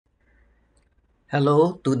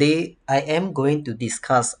Hello, today I am going to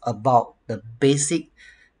discuss about the basic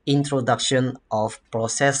introduction of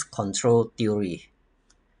process control theory.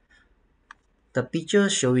 The picture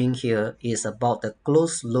showing here is about the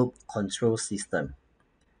closed loop control system,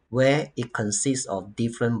 where it consists of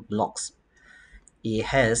different blocks. It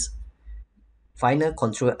has final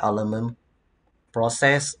control element,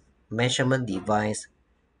 process, measurement device,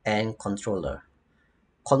 and controller.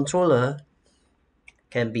 Controller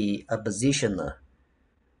can be a positioner,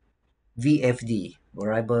 VFD,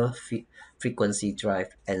 variable frequency drive,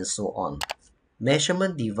 and so on.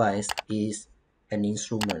 Measurement device is an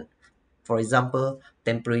instrument. For example,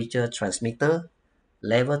 temperature transmitter,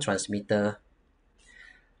 level transmitter,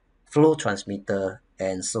 flow transmitter,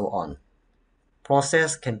 and so on.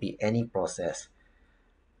 Process can be any process.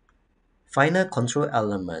 Final control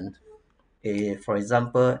element, for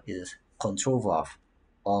example, is control valve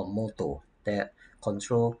or motor that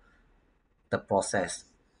control the process.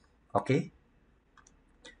 Okay,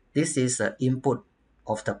 this is the input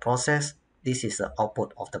of the process. This is the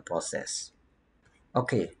output of the process.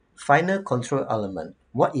 Okay, final control element.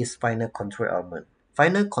 What is final control element?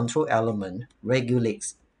 Final control element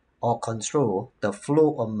regulates or control the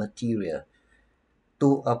flow of material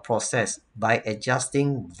to a process by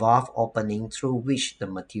adjusting valve opening through which the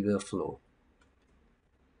material flow.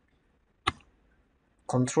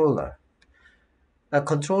 Controller. A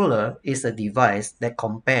controller is a device that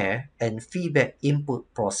compare and feedback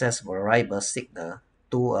input process variable signal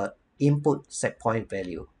to a input setpoint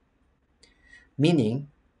value. Meaning,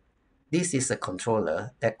 this is a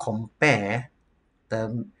controller that compare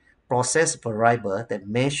the process variable that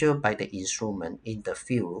measured by the instrument in the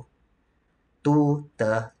field to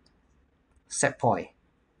the set point,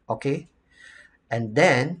 okay, and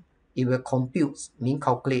then it will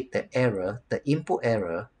calculate the error, the input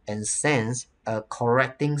error, and sends a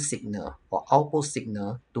correcting signal or output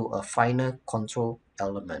signal to a final control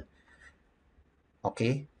element,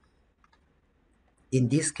 okay, in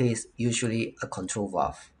this case usually a control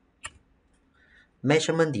valve.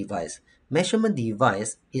 Measurement device. Measurement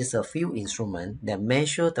device is a field instrument that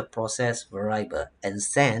measures the process variable and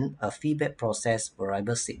send a feedback process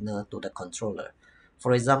variable signal to the controller.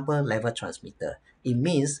 For example, level transmitter. It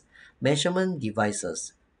means measurement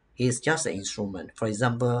devices is just an instrument. For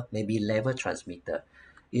example, maybe level transmitter.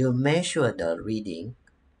 You measure the reading,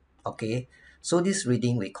 okay? So this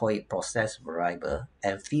reading we call it process variable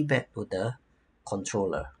and feedback to the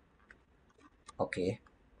controller, okay?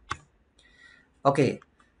 Okay,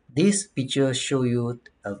 this picture show you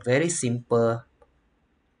a very simple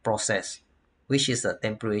process, which is a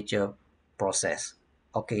temperature process.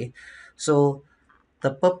 Okay, so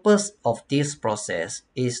the purpose of this process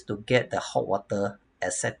is to get the hot water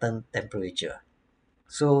at certain temperature.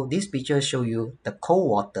 So this picture show you the cold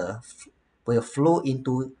water will flow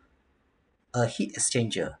into a heat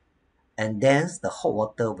exchanger, and then the hot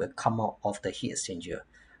water will come out of the heat exchanger.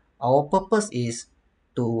 Our purpose is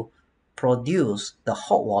to produce the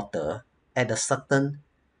hot water at a certain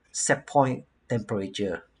set point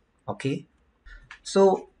temperature, okay?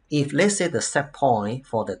 So if let's say the set point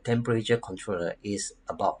for the temperature controller is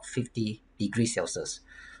about 50 degrees Celsius,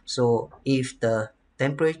 so if the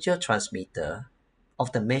temperature transmitter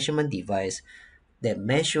of the measurement device that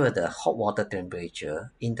measure the hot water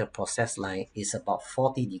temperature in the process line is about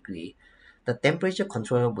 40 degree, the temperature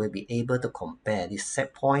controller will be able to compare this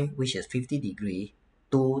set point, which is 50 degree,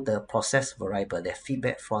 to the process variable that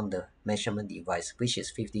feedback from the measurement device, which is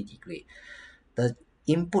 50 degree. The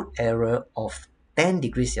input error of 10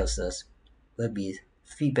 degrees Celsius will be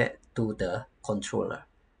feedback to the controller,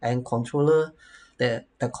 and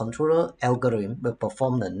the controller algorithm will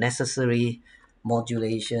perform the necessary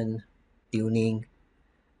modulation, tuning,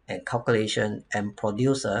 and calculation and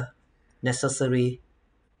produce a necessary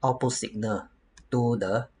output signal to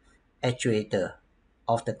the actuator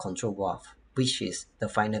of the control valve, which is the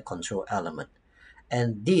final control element.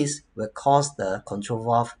 And this will cause the control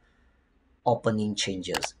valve opening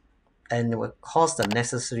changes and will cause the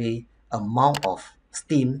necessary amount of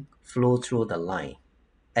steam flow through the line.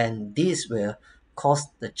 And this will cause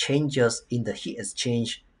the changes in the heat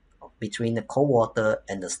exchange between the cold water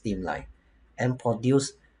and the steam line and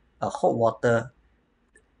produce a hot water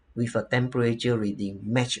with a temperature reading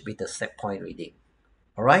matched with the set point reading.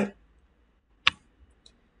 Alright?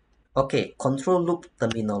 Okay, control loop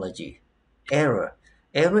terminology. Error.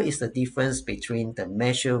 Error is the difference between the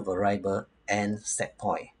measure variable and set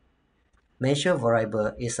point. Measure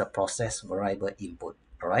variable is a process variable input.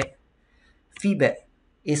 Alright? Feedback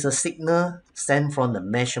is a signal sent from the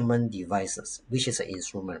measurement devices, which is an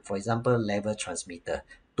instrument, for example, level transmitter,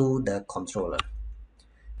 to the controller.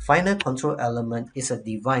 Final control element is a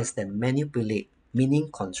device that manipulates, meaning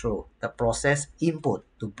control, the process input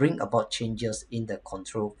to bring about changes in the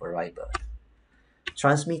control variable.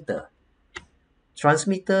 Transmitter.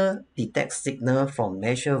 Transmitter detects signal from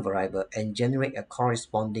measured variable and generate a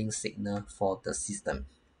corresponding signal for the system.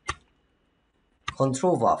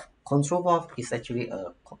 Control valve. Control valve is actually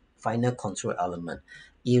a final control element.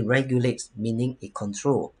 It regulates, meaning it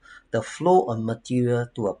controls the flow of material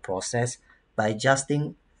to a process by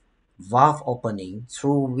adjusting valve opening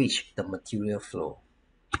through which the material flow.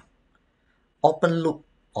 Open loop,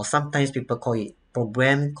 or sometimes people call it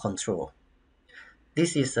program control.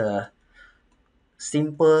 This is a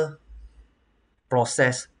simple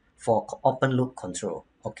process for open loop control.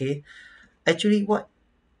 Okay, actually what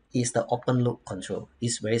is the open loop control?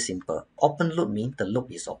 It's very simple. Open loop means the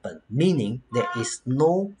loop is open, meaning there is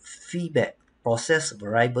no feedback, process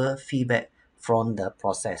variable feedback from the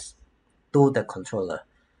process to the controller,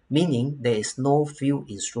 meaning there is no field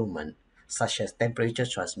instrument such as temperature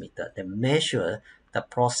transmitter that measure the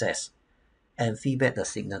process and feedback the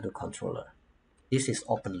signal to controller. This is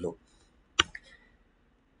open loop.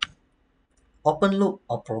 Open loop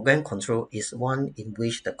or program control is one in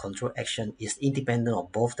which the control action is independent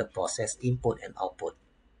of both the process input and output.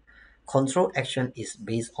 Control action is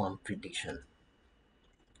based on prediction.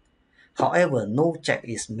 However, no check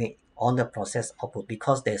is made on the process output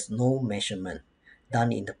because there is no measurement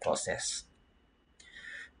done in the process.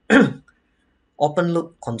 Open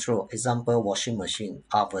loop control, example washing machine,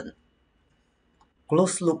 oven.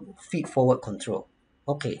 Closed loop feed-forward control.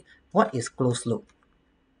 Okay, what is closed loop?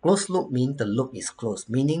 Closed loop means the loop is closed,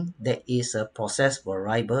 meaning there is a process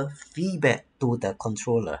variable feedback to the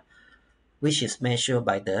controller, which is measured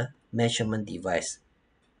by the measurement device,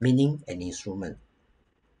 meaning an instrument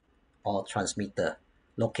or transmitter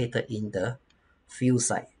located in the field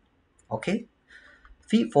site. Okay?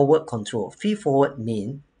 Feed-forward control. Feed-forward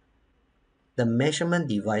means the measurement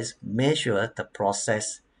device measures the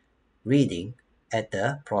process reading at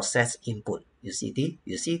the process input. You see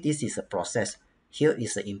this is a process. Here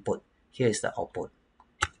is the input. Here is the output.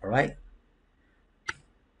 Alright?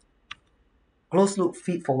 Closed loop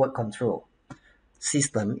feed-forward control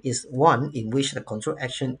system is one in which the control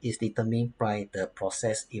action is determined by the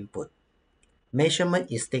process input.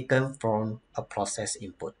 Measurement is taken from a process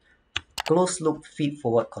input. Closed loop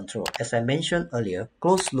feed-forward control. As I mentioned earlier,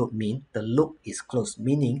 closed loop means the loop is closed,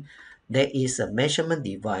 meaning there is a measurement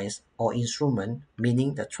device or instrument,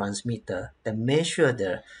 meaning the transmitter, that measure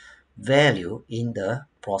the value in the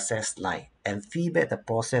process line and feedback the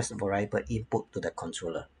process variable input to the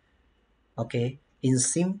controller. Okay, in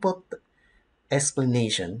simple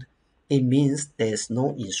explanation, it means there is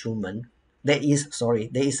no instrument. There is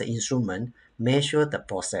an instrument measure the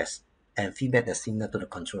process and feedback the signal to the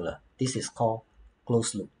controller. This is called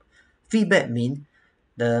closed loop. Feedback means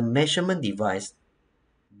the measurement device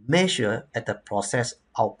measure at the process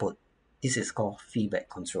output. This is called feedback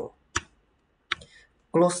control.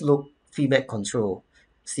 Closed loop feedback control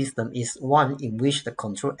system is one in which the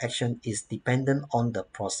control action is dependent on the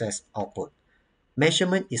process output.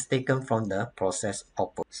 Measurement is taken from the process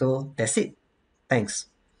output. So that's it. Thanks.